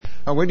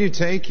Would you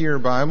take your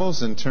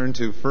Bibles and turn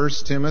to 1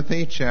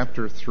 Timothy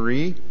chapter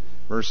 3,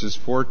 verses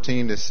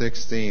 14 to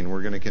 16.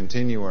 We're going to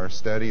continue our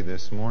study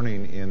this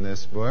morning in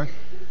this book.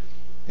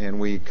 And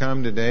we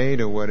come today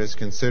to what is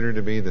considered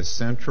to be the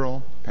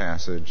central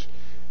passage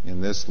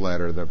in this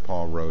letter that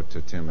Paul wrote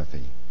to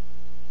Timothy.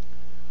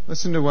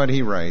 Listen to what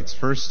he writes,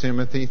 1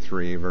 Timothy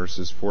 3,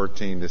 verses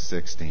 14 to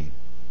 16.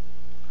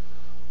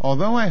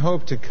 Although I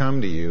hope to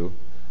come to you,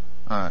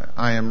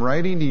 I am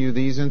writing to you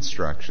these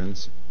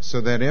instructions, so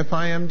that if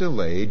I am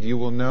delayed, you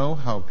will know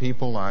how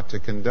people ought to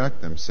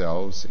conduct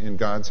themselves in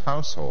God's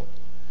household,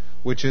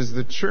 which is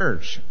the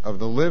church of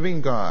the living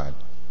God,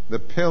 the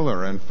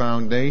pillar and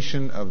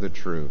foundation of the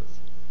truth.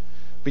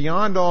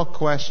 Beyond all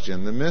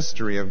question, the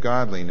mystery of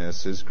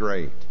godliness is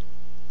great.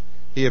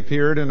 He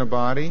appeared in a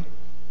body,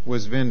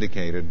 was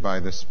vindicated by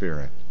the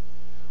Spirit,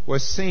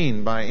 was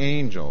seen by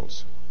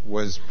angels,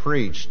 was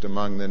preached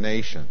among the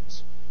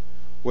nations,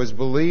 was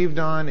believed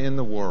on in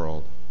the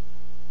world,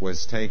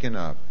 was taken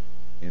up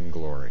in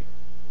glory.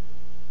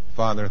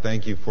 Father,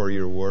 thank you for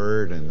your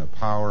word and the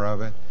power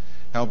of it.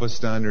 Help us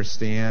to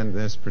understand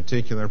this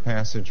particular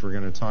passage we're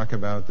going to talk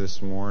about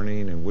this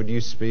morning, and would you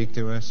speak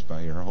to us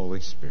by your Holy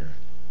Spirit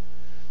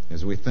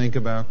as we think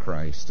about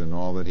Christ and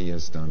all that he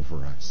has done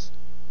for us.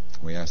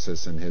 We ask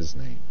this in his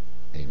name.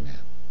 Amen.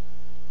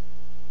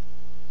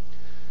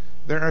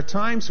 There are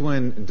times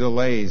when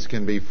delays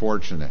can be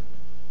fortunate,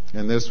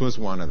 and this was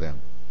one of them.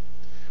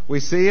 We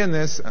see in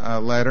this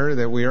letter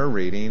that we are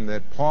reading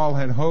that Paul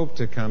had hoped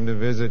to come to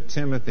visit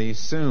Timothy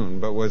soon,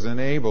 but was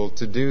unable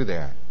to do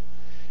that.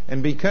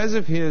 And because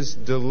of his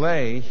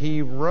delay,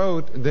 he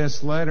wrote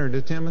this letter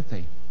to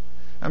Timothy.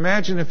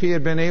 Imagine if he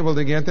had been able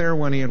to get there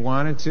when he had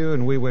wanted to,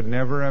 and we would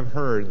never have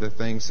heard the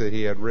things that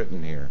he had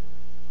written here.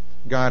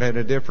 God had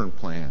a different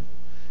plan.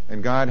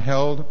 And God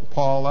held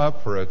Paul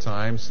up for a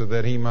time so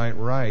that he might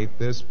write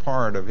this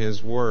part of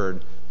his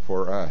word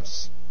for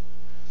us.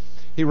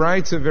 He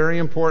writes a very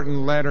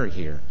important letter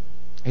here.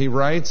 He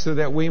writes so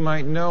that we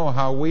might know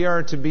how we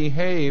are to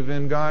behave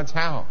in God's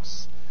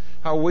house,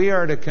 how we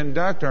are to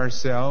conduct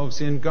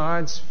ourselves in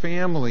God's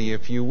family,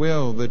 if you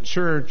will, the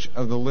church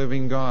of the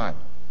living God.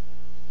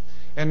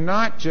 And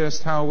not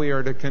just how we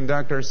are to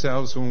conduct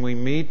ourselves when we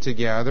meet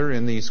together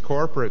in these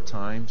corporate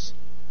times,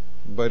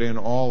 but in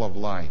all of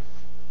life.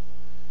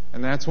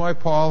 And that's why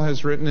Paul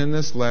has written in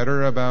this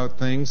letter about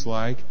things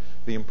like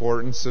the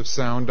importance of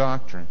sound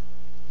doctrine,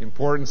 the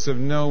importance of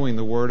knowing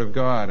the Word of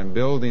God and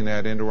building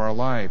that into our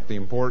life, the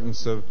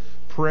importance of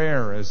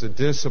prayer as a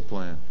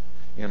discipline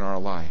in our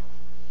life.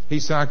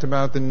 He's talked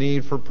about the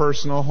need for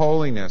personal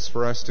holiness,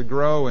 for us to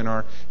grow in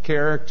our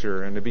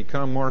character and to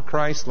become more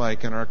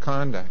Christ-like in our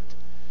conduct.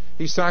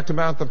 He's talked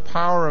about the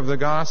power of the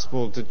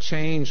gospel to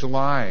change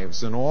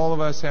lives, and all of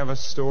us have a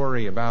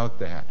story about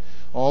that.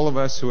 All of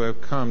us who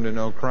have come to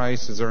know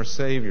Christ as our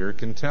Savior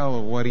can tell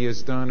of what he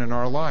has done in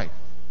our life.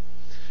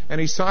 And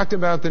he's talked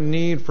about the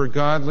need for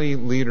godly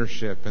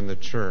leadership in the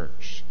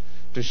church,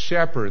 to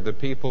shepherd the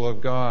people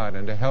of God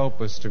and to help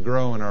us to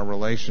grow in our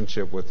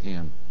relationship with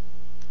him.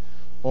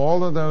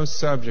 All of those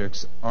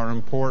subjects are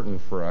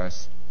important for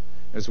us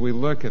as we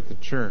look at the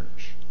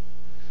church,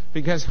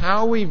 because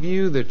how we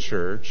view the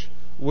church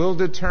will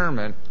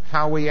determine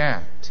how we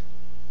act.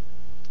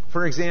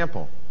 For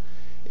example,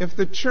 if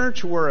the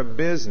church were a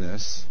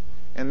business,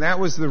 and that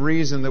was the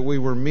reason that we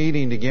were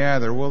meeting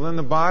together, well, then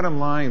the bottom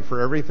line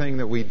for everything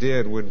that we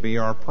did would be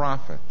our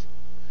profit.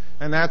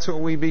 And that's what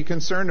we'd be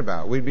concerned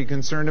about. We'd be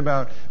concerned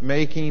about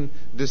making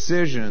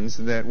decisions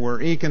that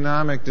were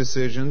economic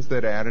decisions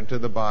that added to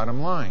the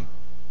bottom line.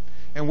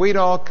 And we'd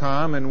all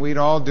come and we'd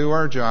all do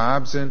our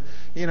jobs. And,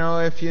 you know,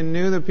 if you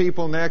knew the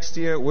people next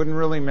to you, it wouldn't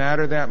really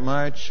matter that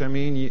much. I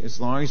mean, as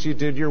long as you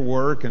did your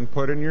work and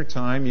put in your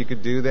time, you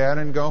could do that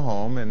and go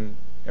home and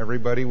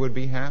everybody would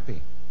be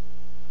happy.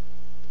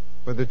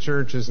 But the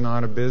church is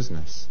not a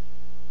business.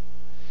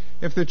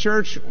 If the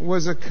church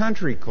was a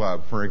country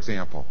club, for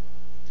example,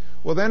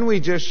 well, then we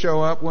just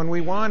show up when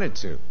we wanted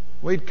to.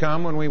 We'd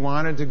come when we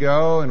wanted to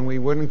go, and we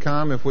wouldn't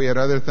come if we had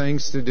other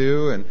things to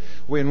do. And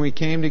when we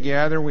came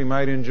together, we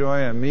might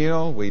enjoy a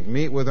meal, we'd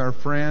meet with our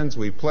friends,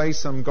 we'd play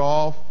some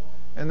golf,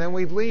 and then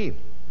we'd leave.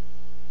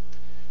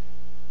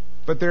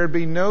 But there'd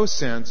be no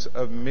sense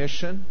of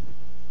mission,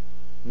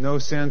 no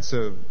sense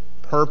of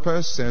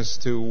purpose as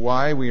to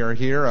why we are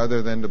here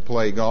other than to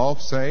play golf,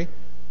 say.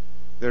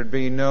 There'd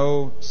be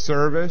no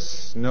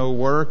service, no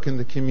work in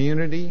the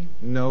community,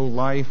 no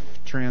life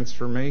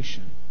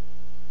transformation.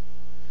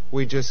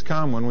 We just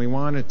come when we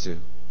wanted to.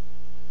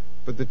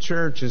 But the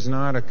church is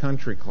not a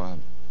country club.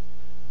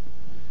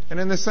 And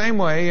in the same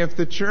way, if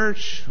the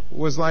church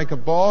was like a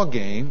ball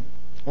game,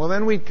 well,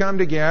 then we'd come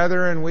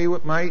together and we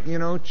might,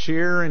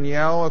 cheer and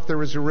yell if there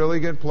was a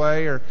really good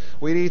play, or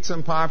we'd eat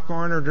some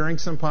popcorn or drink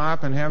some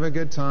pop and have a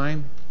good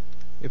time.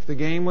 If the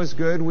game was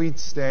good, we'd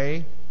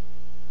stay.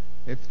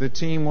 If the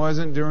team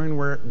wasn't doing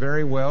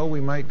very well,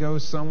 we might go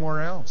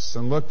somewhere else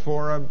and look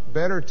for a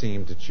better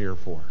team to cheer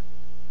for.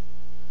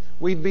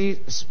 We'd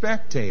be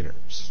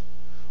spectators.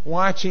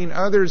 watching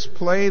others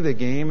play the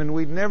game, and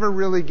we'd never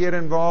really get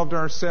involved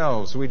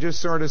ourselves. We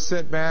just sort of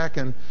sit back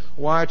and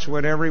watch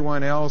what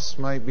everyone else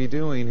might be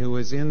doing who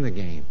is in the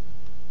game.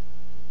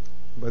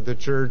 But the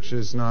church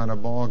is not a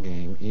ball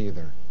game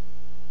either.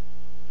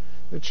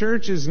 The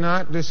church is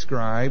not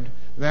described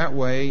that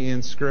way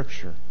in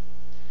Scripture.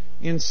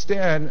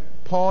 Instead,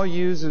 Paul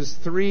uses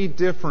 3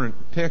 different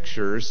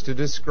pictures to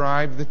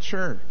describe the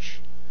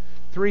church.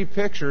 3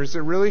 pictures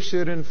that really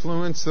should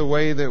influence the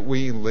way that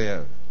we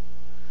live.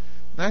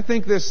 And I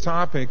think this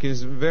topic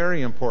is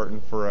very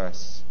important for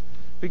us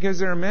because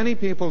there are many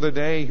people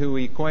today who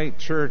equate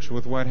church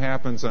with what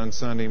happens on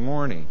Sunday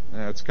morning.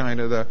 That's kind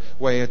of the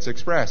way it's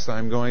expressed.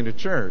 I'm going to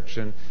church.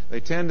 And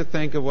they tend to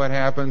think of what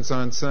happens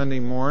on Sunday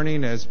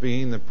morning as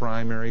being the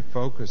primary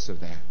focus of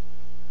that.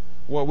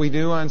 What we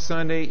do on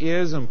Sunday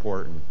is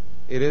important.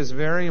 It is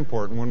very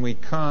important when we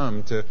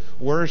come to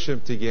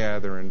worship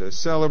together and to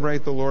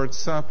celebrate the Lord's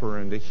Supper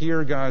and to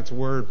hear God's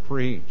Word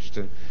preached.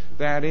 And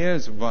that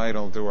is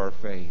vital to our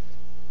faith.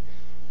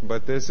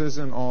 But this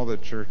isn't all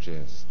that church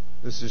is.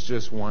 This is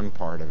just one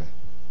part of it.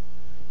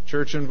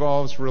 Church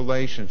involves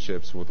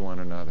relationships with one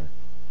another,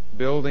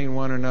 building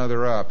one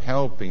another up,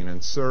 helping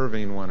and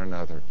serving one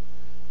another.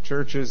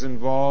 Church is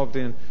involved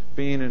in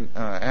being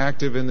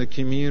active in the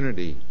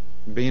community,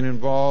 being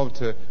involved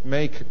to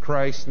make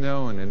Christ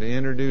known and to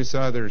introduce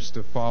others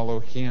to follow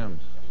Him.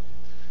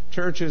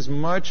 Church is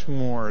much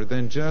more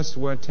than just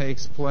what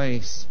takes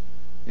place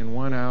in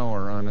 1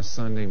 hour on a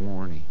Sunday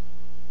morning.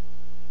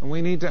 And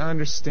we need to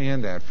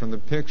understand that from the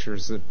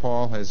pictures that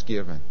Paul has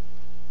given.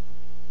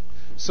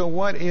 So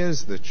what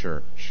is the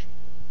church?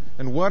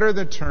 And what are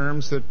the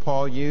terms that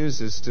Paul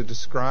uses to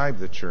describe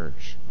the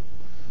church?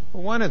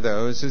 Well, one of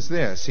those is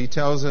this. He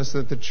tells us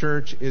that the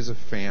church is a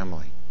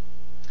family.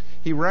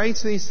 He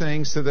writes these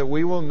things so that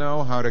we will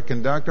know how to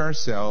conduct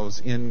ourselves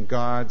in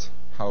God's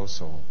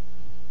household,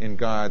 in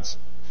God's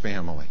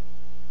family.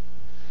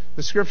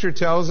 The Scripture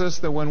tells us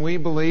that when we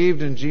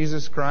believed in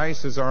Jesus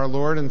Christ as our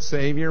Lord and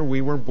Savior,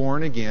 we were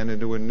born again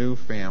into a new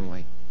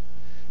family.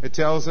 It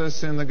tells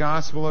us in the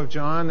Gospel of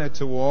John that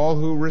to all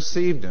who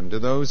received Him, to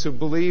those who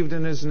believed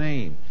in His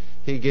name,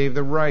 He gave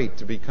the right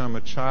to become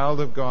a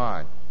child of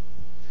God.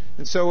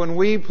 And so when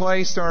we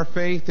placed our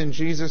faith in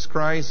Jesus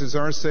Christ as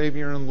our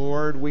Savior and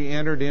Lord, we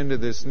entered into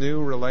this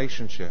new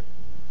relationship,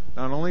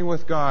 not only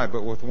with God,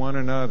 but with one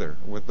another,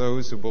 with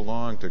those who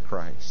belong to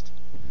Christ.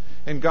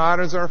 And God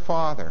is our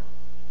Father,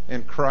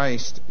 and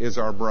Christ is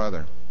our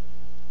brother.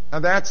 Now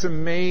that's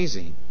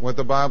amazing what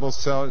the Bible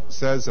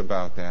says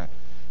about that.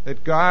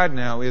 That God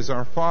now is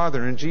our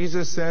Father. And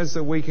Jesus says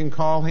that we can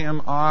call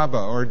Him Abba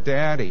or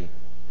Daddy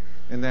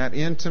in that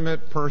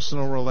intimate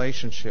personal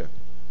relationship.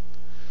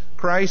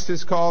 Christ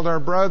is called our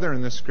brother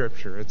in the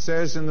Scripture. It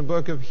says in the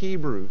book of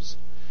Hebrews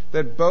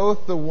that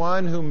both the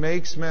one who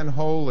makes men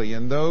holy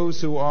and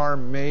those who are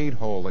made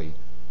holy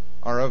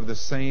are of the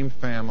same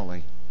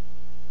family.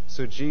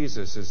 So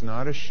Jesus is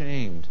not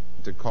ashamed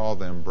to call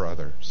them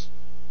brothers.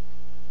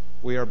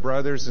 We are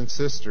brothers and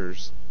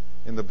sisters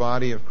in the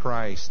body of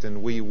Christ,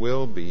 and we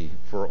will be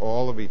for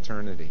all of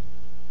eternity.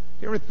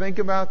 Do you ever think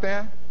about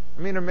that?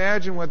 I mean,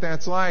 imagine what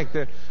that's like,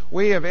 that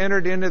we have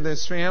entered into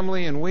this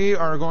family and we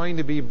are going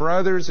to be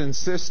brothers and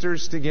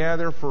sisters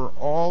together for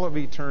all of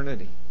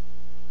eternity.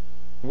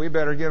 We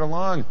better get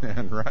along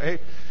then, right?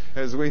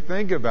 As we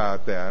think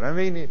about that. I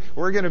mean,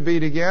 we're going to be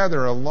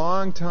together a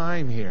long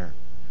time here.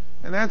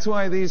 And that's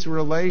why these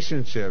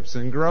relationships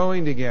and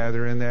growing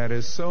together in that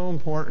is so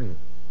important.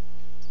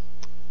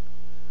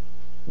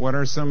 What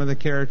are some of the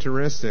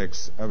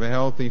characteristics of a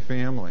healthy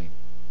family?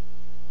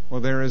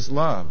 Well, there is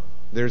love.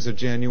 There's a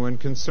genuine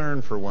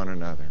concern for one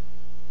another.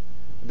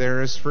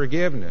 There is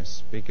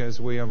forgiveness because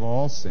we have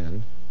all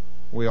sinned.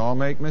 We all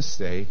make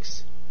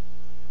mistakes.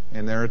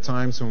 And there are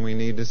times when we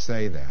need to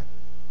say that.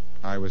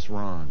 I was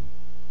wrong.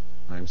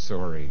 I'm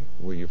sorry.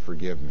 Will you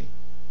forgive me?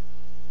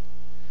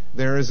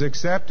 There is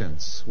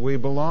acceptance. We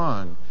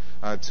belong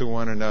to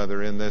one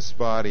another in this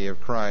body of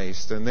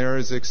Christ. And there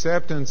is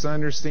acceptance,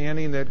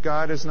 understanding that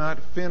God is not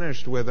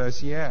finished with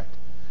us yet.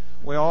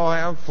 We all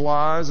have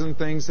flaws and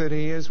things that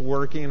He is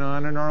working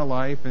on in our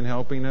life and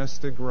helping us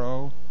to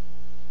grow.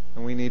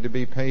 And we need to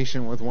be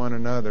patient with one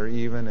another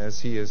even as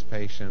He is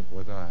patient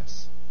with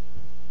us.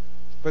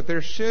 But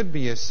there should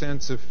be a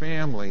sense of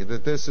family,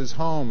 that this is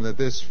home, that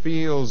this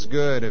feels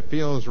good, it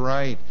feels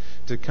right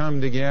to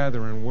come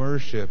together and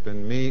worship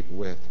and meet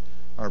with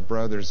our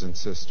brothers and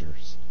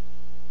sisters.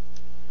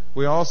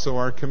 We also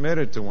are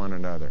committed to one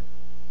another,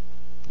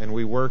 and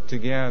we work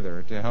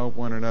together to help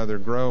one another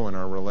grow in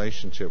our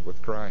relationship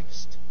with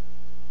Christ.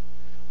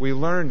 We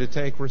learn to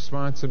take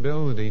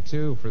responsibility,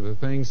 too, for the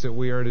things that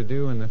we are to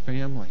do in the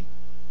family.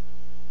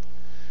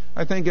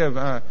 I think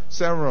of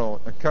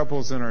several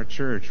couples in our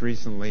church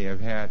recently have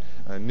had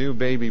a new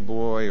baby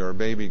boy or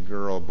baby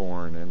girl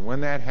born. And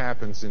when that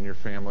happens in your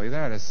family,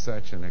 that is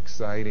such an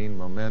exciting,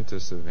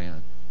 momentous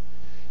event.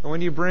 And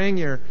when you bring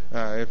if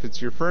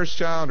it's your first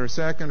child or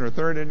second or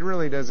third, it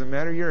really doesn't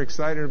matter. You're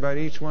excited about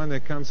each one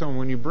that comes home.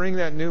 When you bring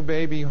that new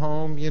baby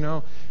home,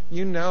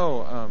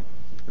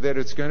 that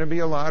it's going to be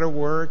a lot of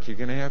work. You're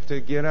going to have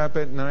to get up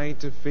at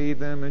night to feed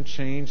them and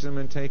change them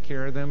and take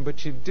care of them.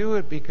 But you do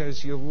it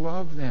because you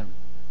love them.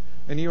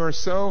 And you are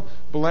so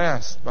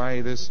blessed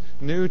by this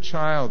new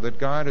child that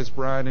God has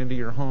brought into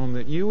your home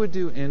that you would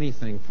do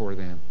anything for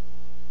them.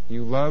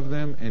 You love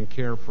them and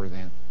care for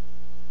them.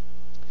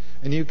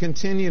 And you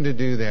continue to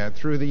do that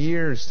through the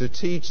years to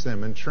teach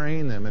them and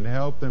train them and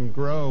help them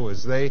grow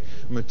as they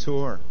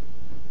mature.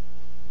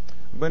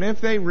 But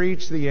if they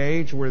reach the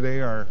age where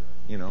they are,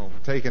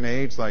 take an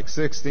age like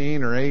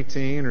 16 or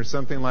 18 or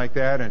something like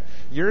that, and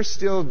you're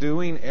still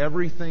doing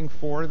everything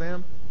for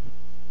them,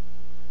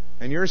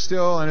 and you're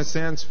still, in a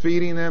sense,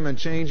 feeding them and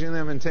changing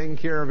them and taking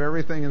care of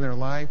everything in their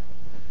life,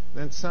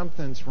 then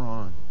something's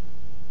wrong.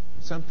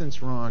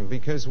 Something's wrong,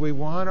 because we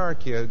want our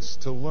kids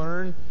to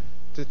learn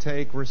to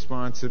take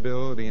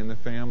responsibility in the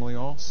family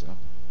also.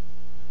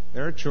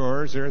 There are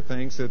chores, there are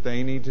things that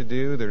they need to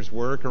do, there's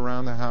work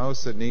around the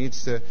house that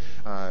needs to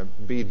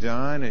be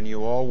done, and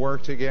you all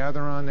work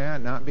together on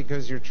that, not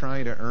because you're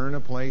trying to earn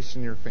a place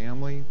in your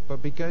family,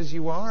 but because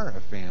you are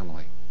a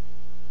family.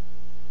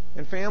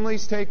 And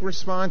families take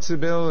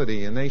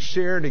responsibility, and they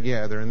share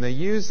together, and they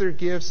use their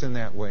gifts in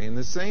that way. And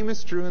the same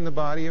is true in the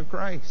body of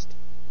Christ.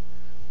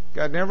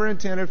 God never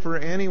intended for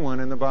anyone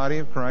in the body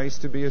of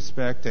Christ to be a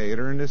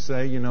spectator and to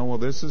say, well,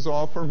 this is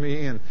all for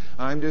me, and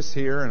I'm just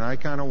here, and I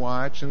kind of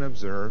watch and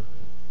observe.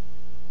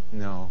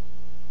 No.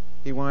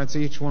 He wants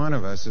each one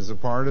of us as a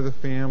part of the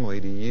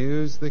family to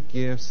use the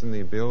gifts and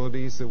the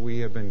abilities that we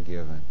have been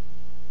given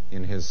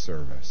in His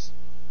service.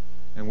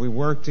 And we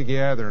work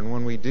together, and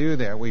when we do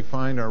that, we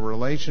find our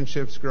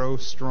relationships grow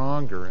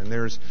stronger, and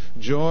there's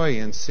joy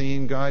in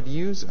seeing God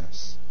use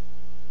us.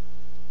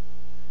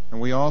 And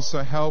we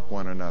also help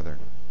one another.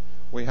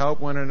 We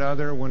help one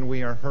another when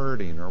we are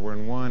hurting or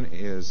when one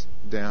is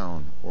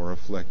down or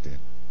afflicted.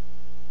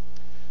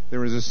 There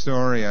was a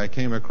story I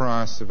came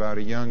across about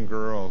a young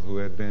girl who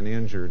had been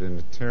injured in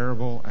a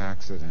terrible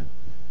accident,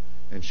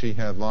 and she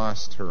had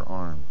lost her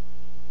arm.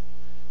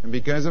 And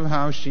because of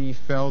how she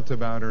felt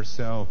about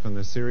herself and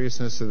the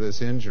seriousness of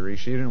this injury,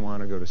 she didn't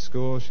want to go to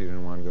school, she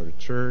didn't want to go to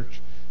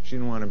church, she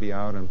didn't want to be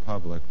out in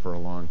public for a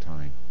long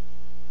time.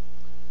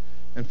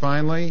 And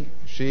finally,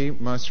 she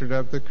mustered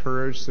up the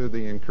courage through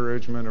the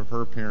encouragement of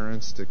her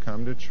parents to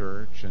come to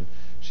church, and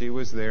she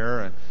was there.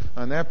 And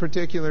on that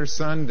particular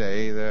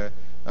Sunday, the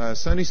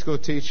Sunday school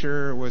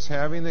teacher was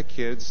having the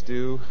kids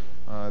do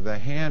the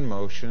hand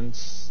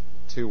motions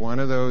to one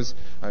of those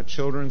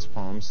children's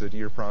poems that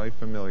you're probably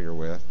familiar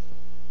with.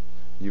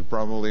 You've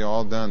probably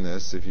all done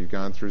this if you've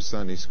gone through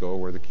Sunday school,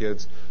 where the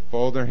kids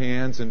fold their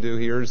hands and do,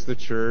 here's the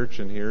church,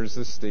 and here's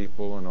the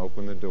steeple, and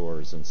open the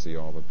doors and see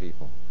all the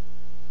people.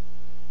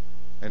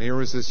 And here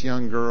was this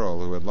young girl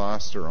who had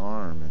lost her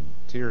arm, and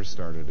tears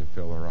started to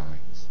fill her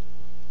eyes.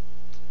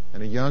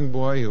 And a young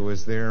boy who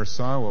was there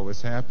saw what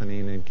was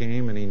happening and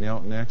came and he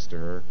knelt next to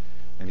her,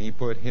 and he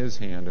put his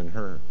hand in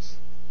hers.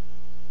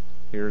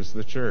 Here's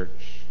the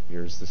church,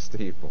 here's the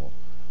steeple,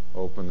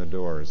 open the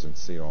doors and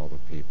see all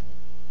the people.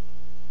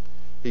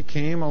 He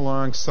came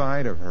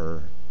alongside of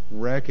her,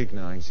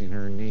 recognizing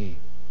her need.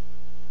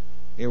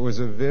 It was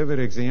a vivid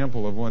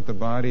example of what the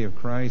body of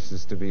Christ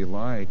is to be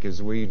like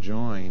as we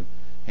join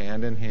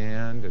hand in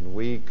hand and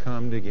we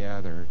come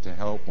together to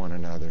help one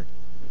another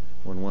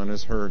when one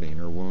is hurting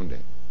or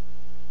wounded.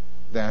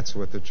 That's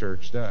what the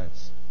church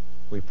does.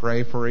 We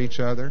pray for each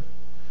other.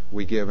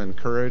 We give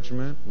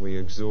encouragement. We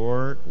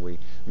exhort. We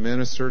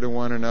minister to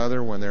one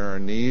another when there are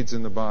needs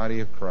in the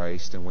body of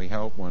Christ, and we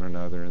help one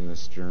another in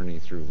this journey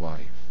through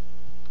life.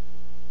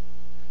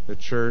 The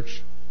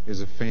church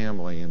is a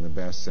family in the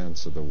best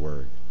sense of the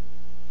word.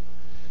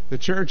 The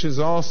church is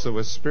also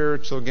a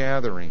spiritual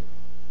gathering.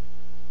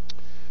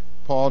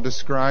 Paul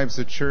describes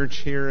the church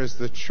here as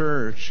the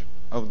church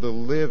of the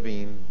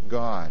living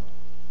God.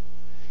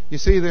 You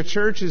see, the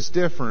church is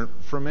different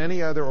from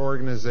any other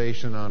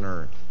organization on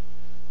earth.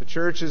 The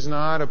church is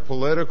not a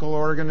political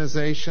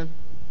organization.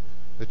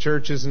 The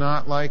church is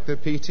not like the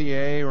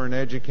PTA or an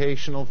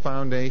educational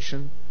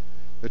foundation.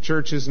 The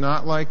church is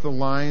not like the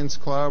Lions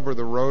Club or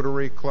the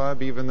Rotary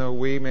Club, even though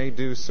we may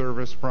do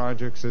service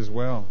projects as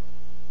well.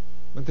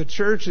 But the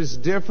church is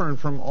different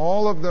from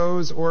all of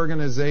those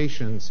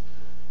organizations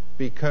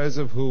because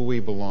of who we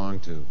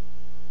belong to.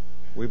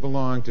 We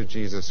belong to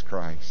Jesus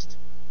Christ.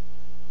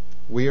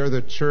 We are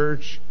the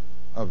church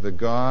of the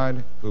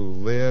God who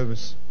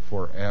lives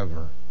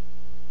forever,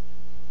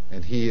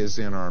 and He is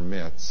in our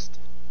midst.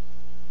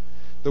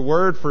 The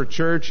word for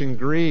church in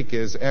Greek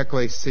is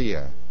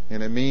ekklesia,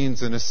 and it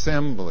means an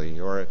assembly,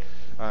 or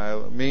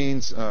it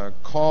means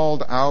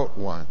called out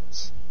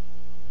ones.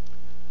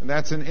 And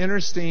that's an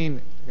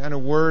interesting kind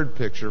of word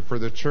picture for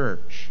the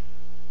church.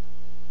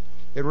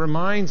 It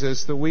reminds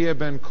us that we have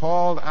been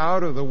called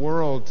out of the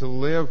world to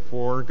live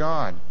for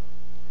God.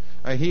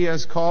 He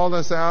has called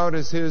us out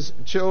as His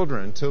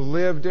children to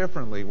live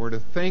differently. We're to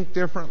think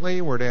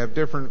differently. We're to have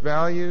different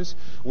values.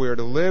 We're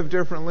to live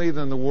differently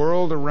than the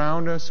world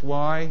around us.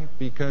 Why?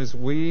 Because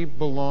we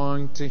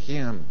belong to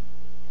Him.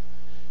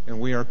 And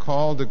we are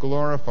called to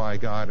glorify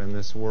God in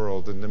this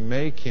world and to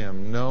make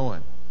Him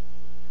known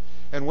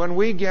And when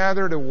we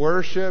gather to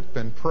worship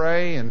and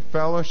pray and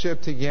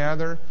fellowship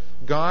together,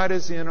 God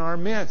is in our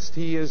midst.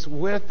 He is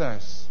with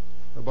us.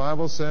 The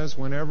Bible says,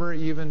 whenever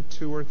even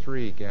 2 or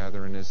 3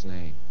 gather in His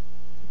name,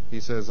 He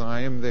says,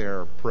 I am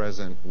there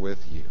present with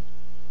you.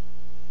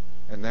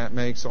 And that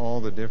makes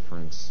all the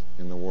difference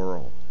in the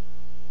world.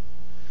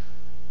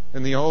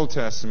 In the Old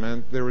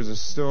Testament, there was a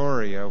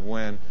story of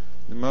when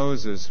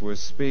Moses was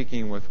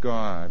speaking with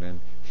God,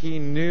 and he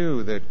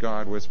knew that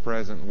God was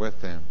present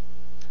with them.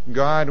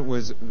 God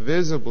was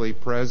visibly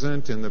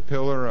present in the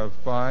pillar of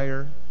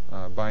fire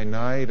by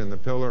night and the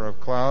pillar of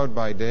cloud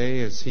by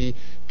day as He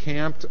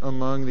camped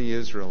among the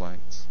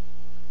Israelites.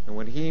 And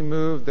when He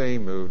moved, they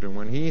moved. And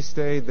when He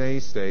stayed, they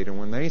stayed. And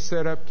when they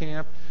set up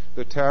camp,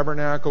 the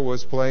tabernacle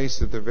was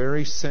placed at the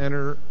very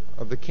center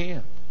of the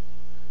camp.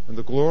 And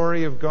the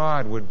glory of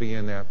God would be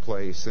in that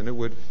place, and it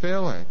would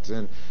fill it.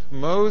 And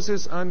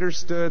Moses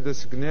understood the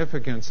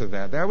significance of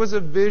that. That was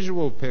a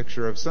visual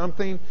picture of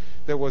something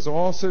that was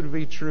also to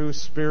be true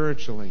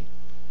spiritually.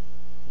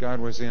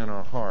 God was in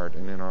our heart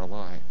and in our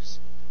lives.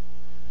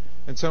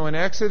 And so in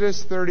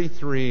Exodus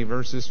 33,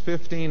 verses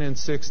 15 and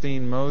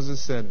 16,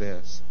 Moses said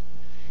this.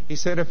 He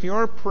said, if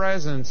your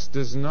presence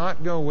does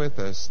not go with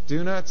us,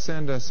 do not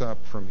send us up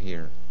from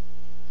here.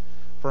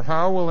 For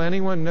how will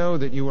anyone know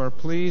that you are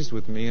pleased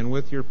with me and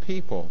with your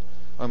people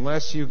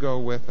unless you go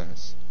with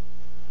us?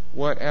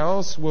 What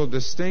else will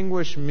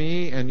distinguish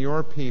me and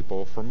your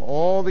people from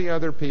all the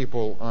other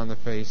people on the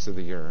face of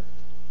the earth?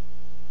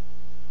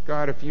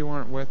 God, if you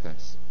aren't with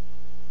us,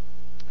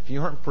 if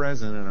you aren't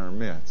present in our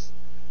midst,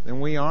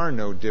 then we are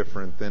no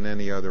different than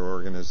any other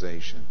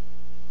organization.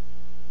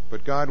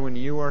 But God, when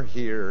you are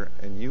here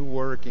and you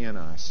work in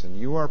us and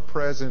you are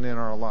present in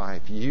our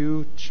life,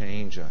 you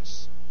change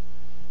us.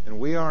 And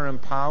we are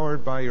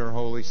empowered by your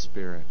Holy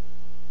Spirit.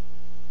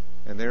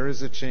 And there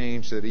is a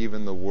change that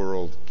even the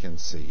world can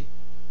see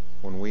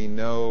when we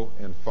know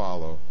and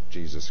follow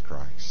Jesus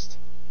Christ.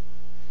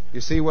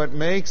 You see, what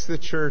makes the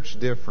church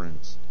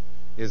different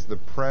is the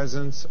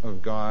presence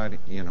of God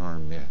in our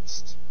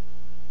midst.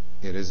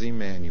 It is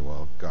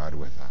Emmanuel, God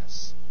with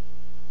us.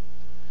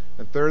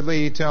 And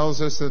thirdly, he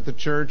tells us that the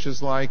church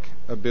is like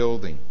a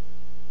building.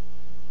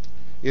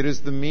 It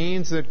is the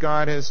means that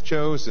God has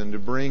chosen to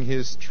bring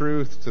His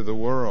truth to the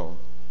world.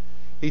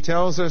 He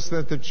tells us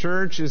that the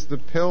church is the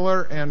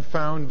pillar and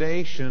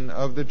foundation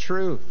of the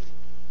truth.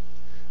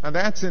 Now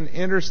that's an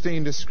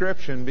interesting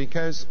description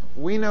because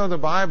we know the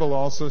Bible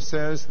also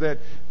says that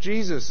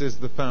Jesus is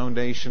the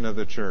foundation of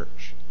the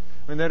church.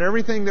 And that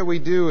everything that we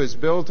do is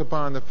built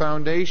upon the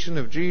foundation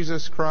of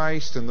Jesus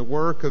Christ and the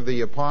work of the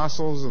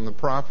apostles and the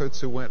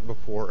prophets who went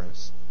before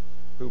us,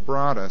 who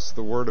brought us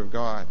the Word of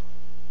God.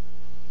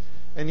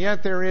 And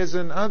yet there is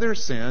another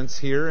sense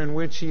here in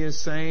which he is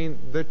saying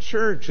the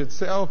church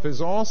itself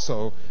is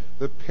also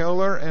the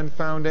pillar and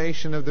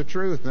foundation of the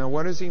truth. Now,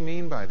 what does he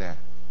mean by that?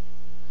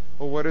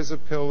 Well, what does a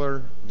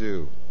pillar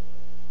do?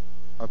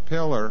 A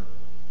pillar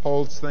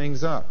holds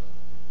things up.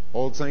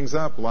 Holds things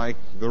up like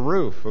the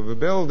roof of a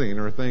building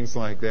or things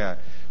like that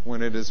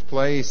when it is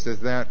placed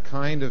as that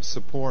kind of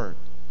support.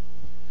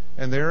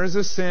 And there is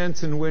a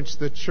sense in which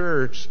the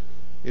church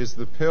is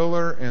the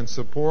pillar and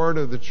support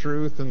of the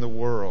truth in the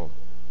world.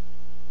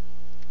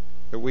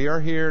 That we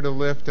are here to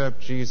lift up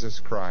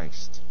Jesus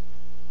Christ.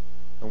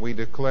 And we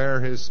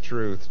declare His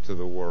truth to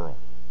the world.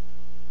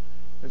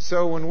 And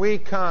so when we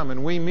come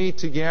and we meet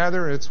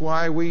together, it's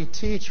why we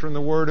teach from the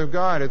Word of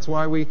God. It's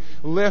why we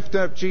lift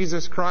up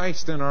Jesus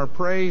Christ in our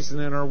praise and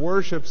in our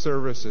worship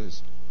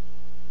services.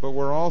 But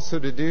we're also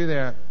to do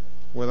that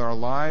with our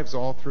lives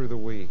all through the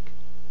week.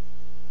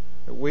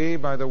 That we,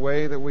 by the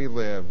way that we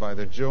live, by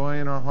the joy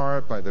in our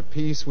heart, by the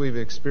peace we've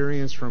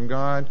experienced from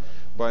God,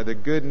 by the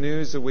good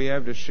news that we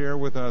have to share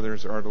with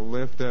others, are to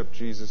lift up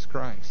Jesus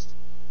Christ.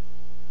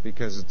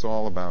 Because it's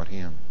all about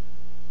Him.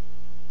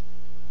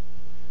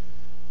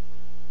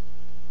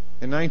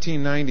 In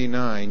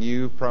 1999,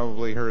 you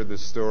probably heard the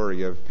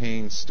story of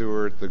Payne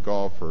Stewart, the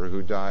golfer,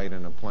 who died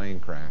in a plane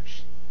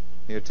crash.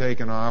 He had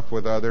taken off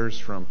with others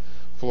from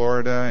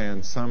Florida,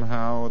 and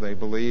somehow they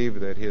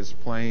believe that his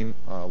plane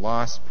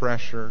lost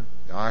pressure.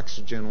 The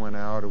oxygen went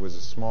out. It was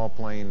a small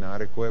plane,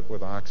 not equipped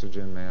with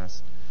oxygen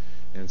masks.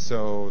 And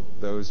so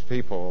those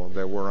people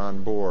that were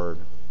on board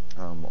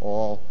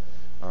all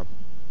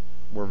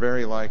were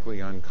very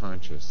likely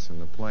unconscious.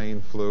 And the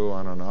plane flew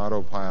on an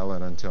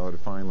autopilot until it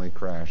finally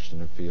crashed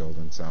in a field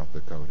in South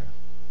Dakota.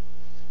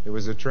 It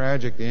was a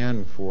tragic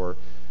end for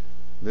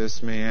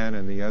this man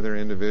and the other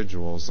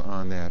individuals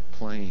on that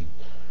plane.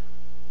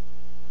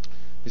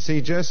 You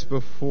see, just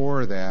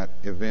before that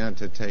event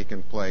had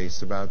taken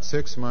place, about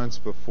 6 months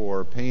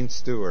before, Payne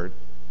Stewart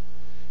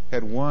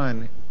had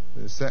won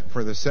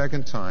for the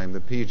second time the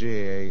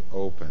PGA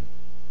Open.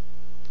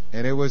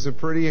 And it was a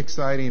pretty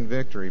exciting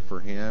victory for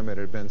him. It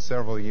had been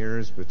several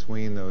years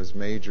between those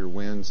major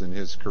wins in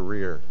his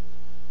career.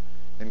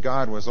 And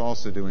God was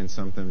also doing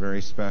something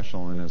very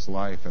special in his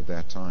life at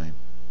that time.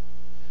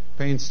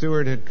 Payne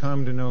Stewart had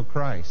come to know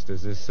Christ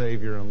as his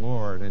Savior and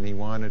Lord, and he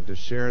wanted to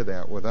share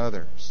that with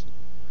others.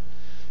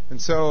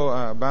 And so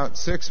about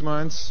 6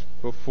 months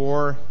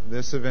before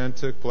this event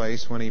took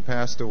place, when he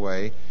passed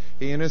away,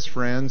 he and his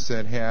friends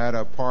had had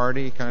a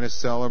party kind of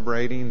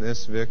celebrating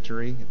this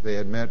victory. They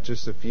had met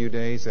just a few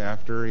days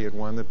after he had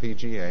won the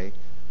PGA.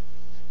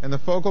 And the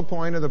focal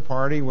point of the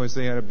party was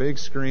they had a big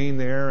screen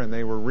there, and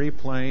they were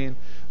replaying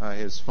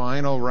his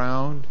final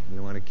round.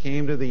 And when it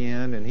came to the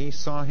end, and he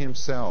saw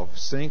himself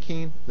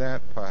sinking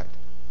that putt,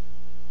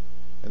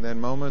 and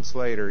then moments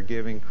later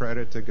giving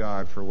credit to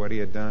God for what he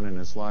had done in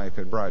his life,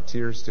 it brought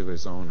tears to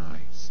his own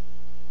eyes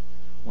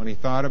when he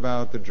thought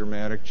about the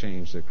dramatic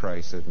change that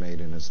Christ had made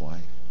in his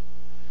life.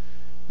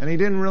 And he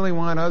didn't really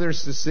want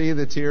others to see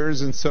the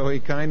tears, and so he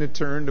kind of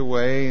turned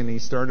away, and he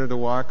started to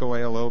walk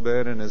away a little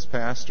bit, and his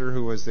pastor,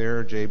 who was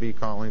there, J.B.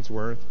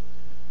 Collingsworth,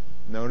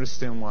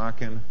 noticed him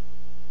walking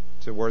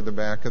toward the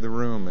back of the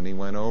room, and he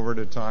went over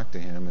to talk to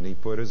him, and he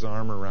put his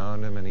arm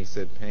around him, and he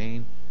said,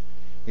 "Payne,"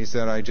 he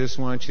said, "I just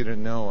want you to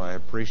know I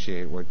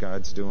appreciate what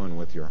God's doing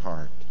with your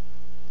heart."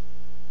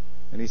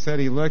 And he said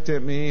he looked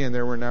at me, and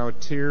there were now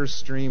tears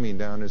streaming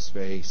down his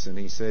face, and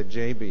he said,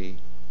 "JB,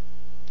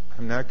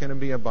 I'm not going to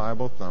be a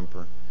Bible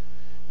thumper,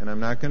 and I'm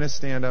not going to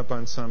stand up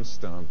on some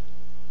stump,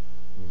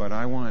 but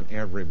I want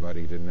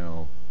everybody to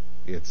know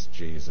it's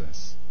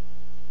Jesus.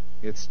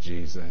 It's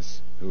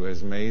Jesus who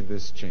has made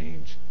this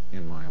change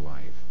in my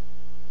life."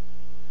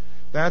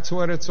 That's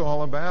what it's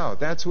all about.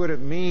 That's what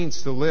it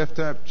means to lift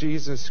up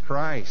Jesus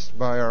Christ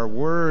by our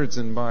words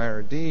and by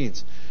our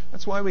deeds.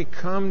 That's why we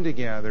come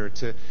together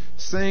to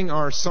sing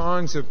our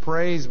songs of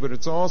praise, but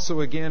it's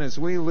also, again, as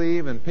we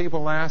leave and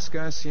people ask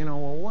us,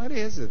 well, what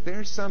is it?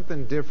 There's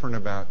something different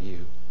about you.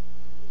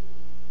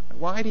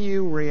 Why do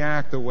you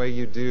react the way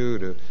you do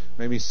to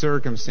maybe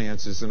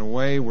circumstances in a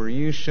way where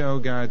you show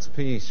God's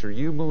peace, or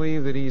you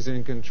believe that He's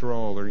in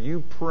control, or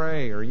you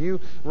pray, or you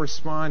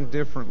respond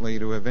differently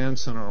to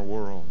events in our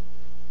world?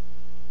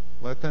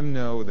 Let them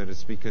know that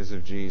it's because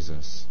of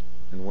Jesus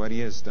and what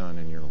He has done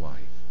in your life.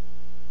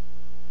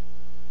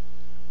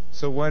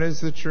 So what is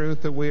the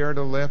truth that we are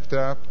to lift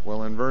up?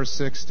 Well, in verse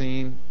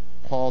 16,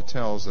 Paul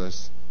tells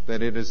us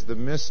that it is the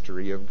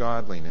mystery of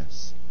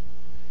godliness.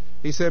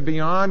 He said,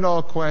 beyond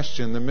all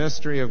question, the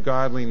mystery of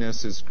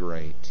godliness is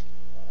great.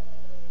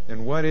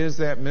 And what is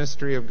that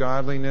mystery of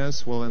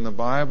godliness? Well, in the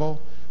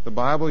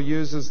Bible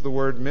uses the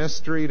word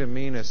mystery to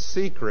mean a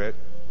secret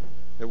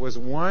that was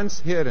once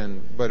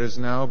hidden but has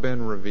now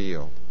been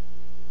revealed.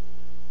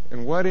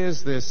 And what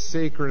is this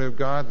secret of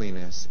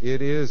godliness?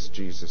 It is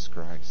Jesus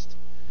Christ.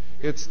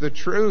 It's the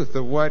truth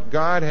of what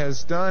God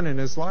has done in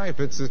His life.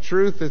 It's the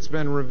truth that's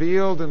been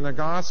revealed in the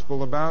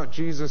gospel about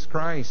Jesus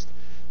Christ.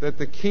 That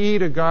the key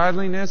to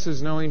godliness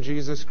is knowing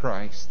Jesus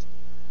Christ.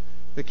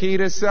 The key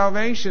to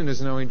salvation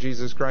is knowing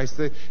Jesus Christ.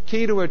 The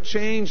key to a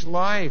changed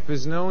life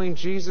is knowing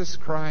Jesus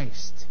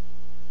Christ.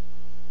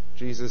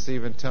 Jesus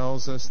even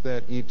tells us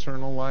that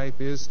eternal life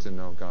is to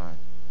know God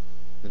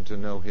and to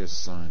know His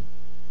Son.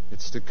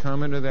 It's to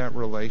come into that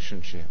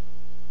relationship.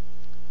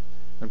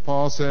 And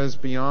Paul says,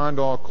 beyond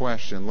all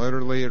question,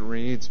 literally it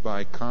reads,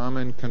 by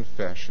common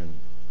confession,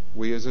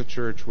 we as a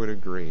church would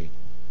agree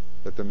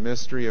that the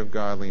mystery of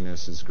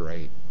godliness is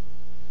great.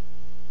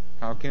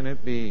 How can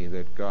it be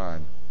that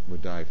God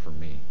would die for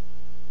me?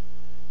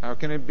 How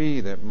can it be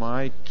that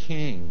my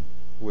King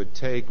would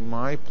take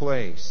my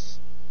place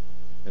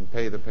and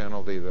pay the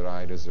penalty that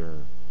I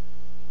deserve?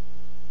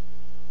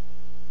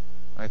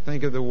 I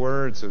think of the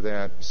words of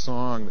that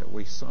song that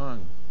we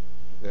sung,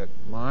 that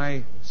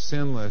my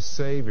sinless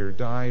Savior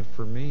died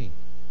for me.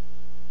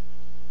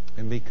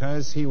 And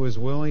because He was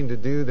willing to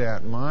do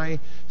that, my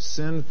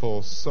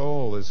sinful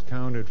soul is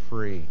counted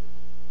free.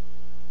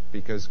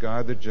 Because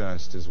God the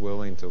just is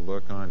willing to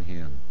look on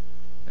Him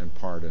and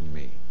pardon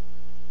me.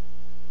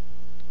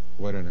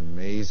 What an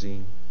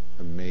amazing,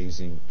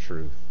 amazing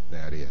truth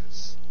that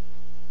is.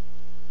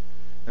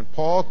 And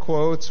Paul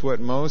quotes what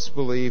most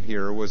believe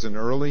here was an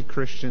early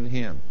Christian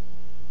hymn.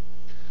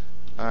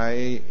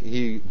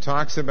 He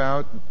talks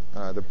about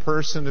the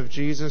person of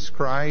Jesus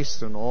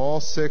Christ, and all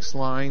 6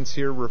 lines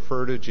here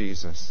refer to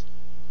Jesus.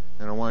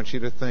 And I want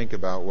you to think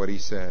about what he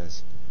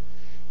says.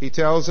 He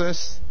tells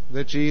us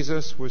that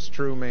Jesus was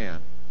true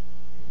man.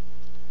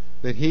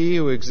 That He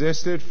who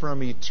existed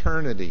from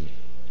eternity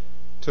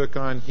took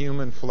on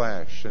human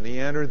flesh. And He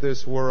entered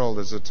this world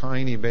as a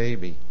tiny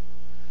baby.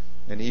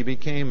 And He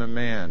became a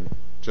man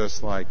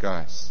just like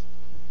us.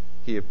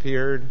 He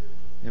appeared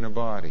in a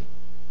body.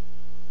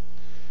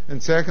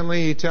 And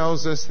secondly, he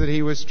tells us that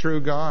He was true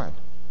God.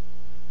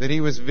 That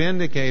He was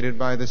vindicated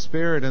by the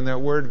Spirit. And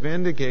that word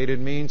vindicated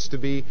means to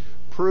be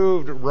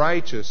proved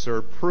righteous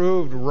or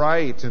proved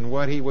right in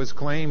what He was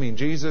claiming.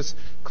 Jesus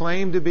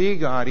claimed to be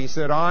God. He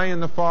said, I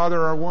and the Father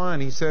are one.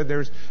 He said,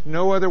 there's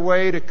no other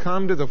way to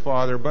come to the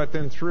Father but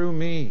then through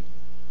me.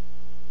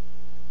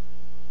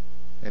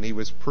 And He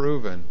was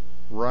proven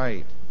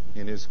right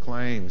in His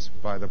claims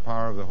by the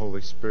power of the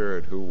Holy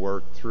Spirit who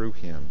worked through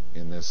Him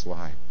in this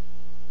life.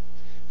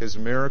 His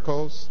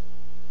miracles,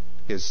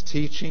 His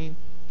teaching,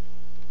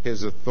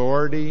 His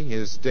authority,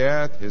 His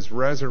death, His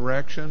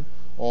resurrection,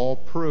 all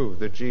prove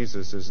that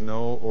Jesus is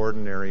no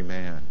ordinary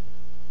man.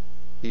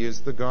 He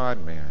is the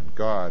God-man,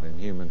 God in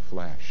human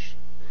flesh.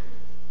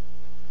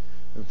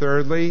 And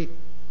thirdly,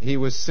 He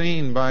was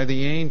seen by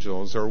the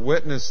angels, or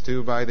witnessed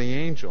to by the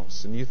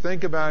angels. And you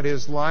think about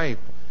His life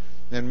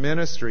and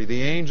ministry.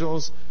 The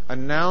angels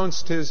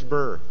announced His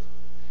birth.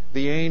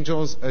 The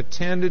angels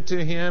attended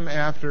to Him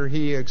after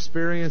He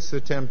experienced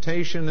the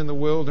temptation in the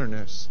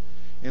wilderness.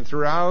 And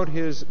throughout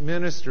His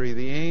ministry,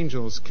 the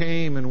angels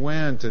came and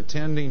went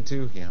attending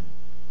to Him.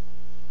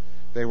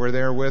 They were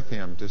there with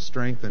Him to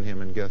strengthen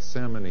Him in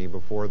Gethsemane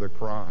before the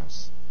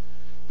cross.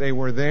 They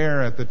were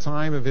there at the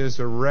time of His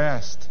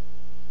arrest.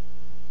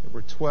 There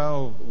were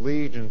 12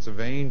 legions of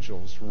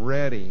angels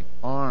ready,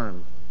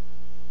 armed.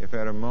 If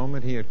at a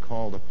moment He had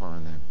called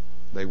upon them,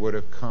 they would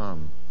have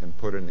come and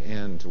put an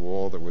end to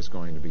all that was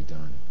going to be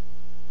done.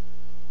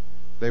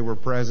 They were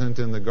present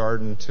in the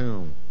garden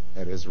tomb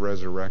at His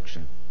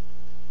resurrection,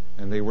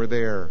 and they were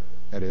there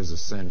at His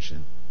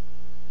ascension.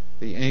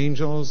 The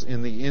angels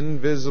in the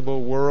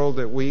invisible world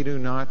that we do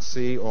not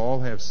see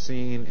all have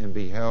seen and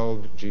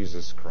beheld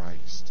Jesus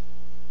Christ.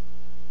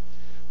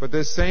 But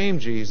this same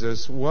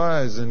Jesus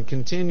was and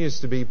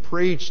continues to be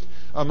preached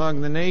among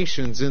the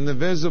nations in the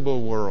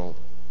visible world.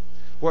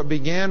 What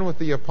began with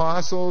the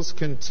apostles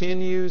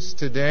continues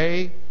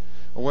today.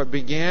 What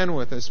began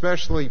with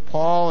especially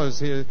Paul as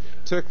he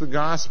took the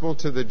gospel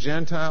to the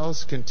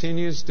Gentiles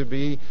continues to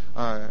be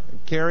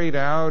carried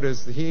out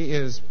as he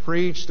is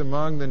preached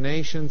among the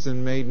nations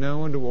and made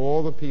known to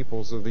all the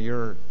peoples of the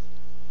earth.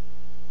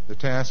 The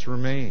task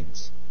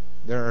remains.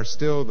 There are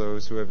still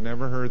those who have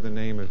never heard the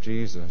name of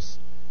Jesus.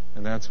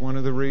 And that's one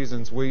of the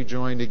reasons we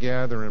join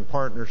together in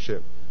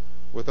partnership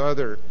with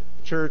other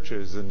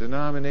churches and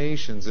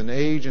denominations and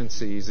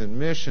agencies and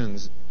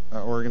missions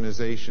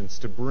organizations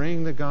to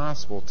bring the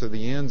gospel to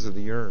the ends of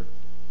the earth.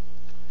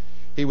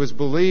 He was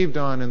believed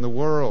on in the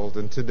world,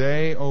 and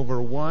today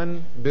over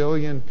 1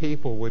 billion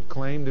people would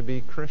claim to be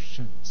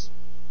Christians.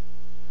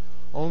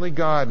 Only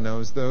God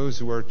knows those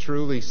who are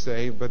truly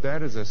saved, but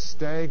that is a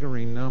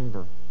staggering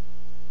number.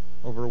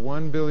 Over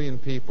 1 billion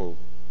people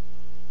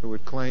who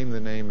would claim the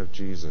name of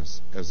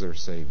Jesus as their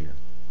Savior.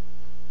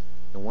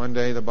 And one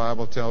day the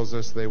Bible tells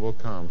us they will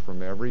come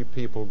from every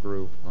people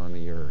group on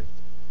the earth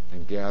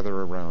and gather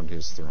around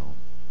His throne.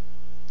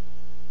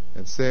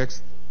 And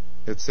sixth,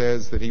 it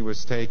says that He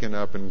was taken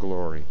up in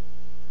glory.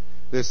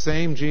 This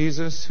same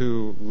Jesus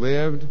who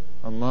lived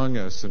among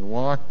us and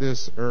walked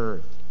this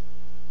earth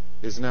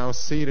is now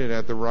seated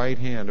at the right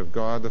hand of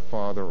God the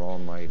Father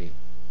Almighty.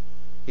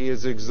 He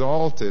is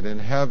exalted in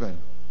heaven,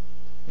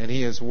 and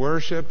He is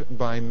worshipped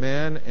by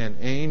men and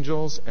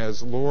angels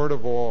as Lord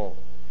of all.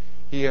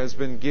 He has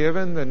been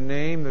given the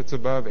name that's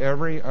above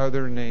every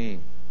other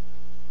name.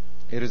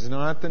 It is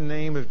not the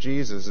name of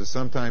Jesus, as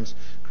sometimes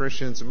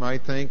Christians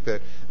might think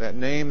that that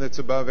name that's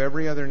above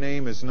every other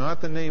name is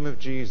not the name of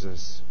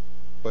Jesus,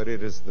 but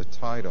it is the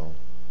title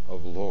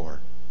of Lord.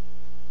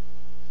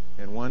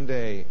 And one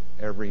day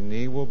every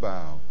knee will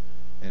bow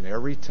and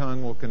every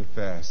tongue will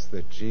confess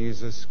that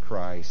Jesus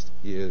Christ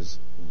is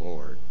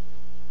Lord,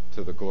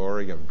 to the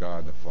glory of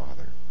God the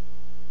Father.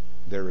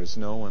 There is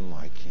no one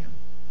like Him.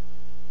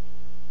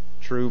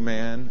 True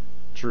man,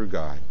 true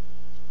God,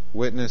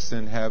 witnessed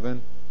in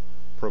heaven,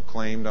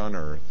 proclaimed on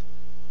earth,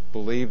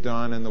 believed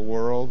on in the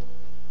world,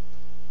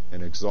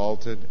 and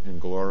exalted and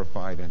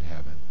glorified in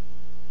heaven.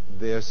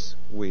 This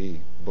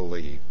we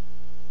believe.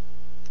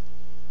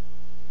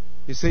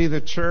 You see,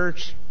 the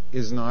church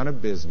is not a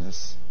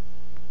business.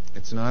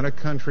 It's not a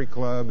country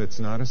club. It's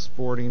not a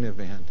sporting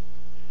event.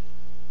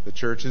 The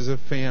church is a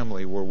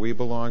family where we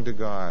belong to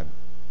God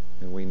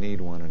and we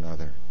need one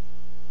another.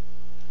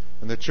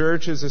 And the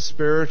church is a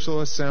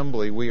spiritual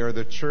assembly. We are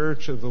the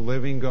church of the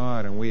living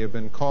God, and we have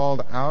been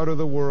called out of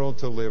the world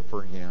to live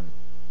for Him.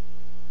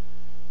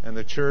 And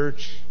the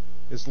church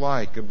is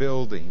like a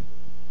building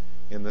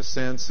in the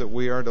sense that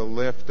we are to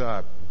lift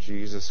up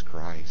Jesus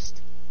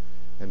Christ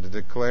and to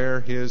declare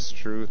His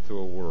truth to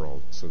a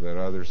world so that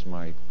others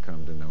might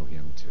come to know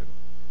Him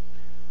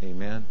too.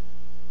 Amen?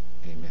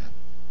 Amen.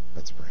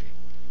 Let's pray.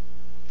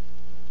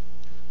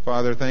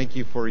 Father, thank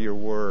You for Your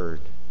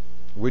word.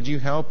 Would You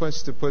help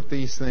us to put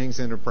these things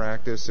into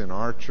practice in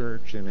our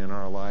church and in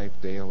our life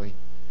daily,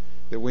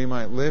 that we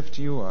might lift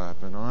You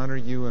up and honor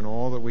You in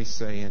all that we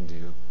say and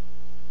do.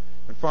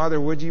 And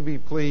Father, would You be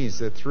pleased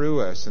that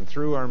through us and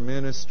through our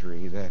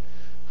ministry that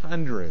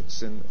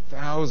hundreds and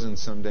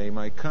thousands someday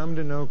might come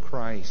to know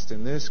Christ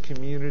in this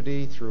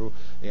community through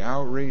the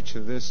outreach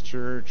of this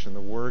church and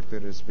the work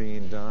that is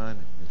being done,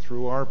 and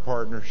through our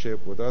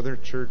partnership with other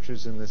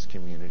churches in this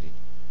community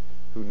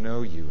who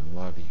know You and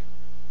love You.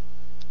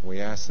 We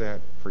ask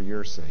that for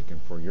Your sake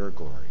and for Your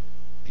glory.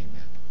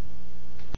 Amen.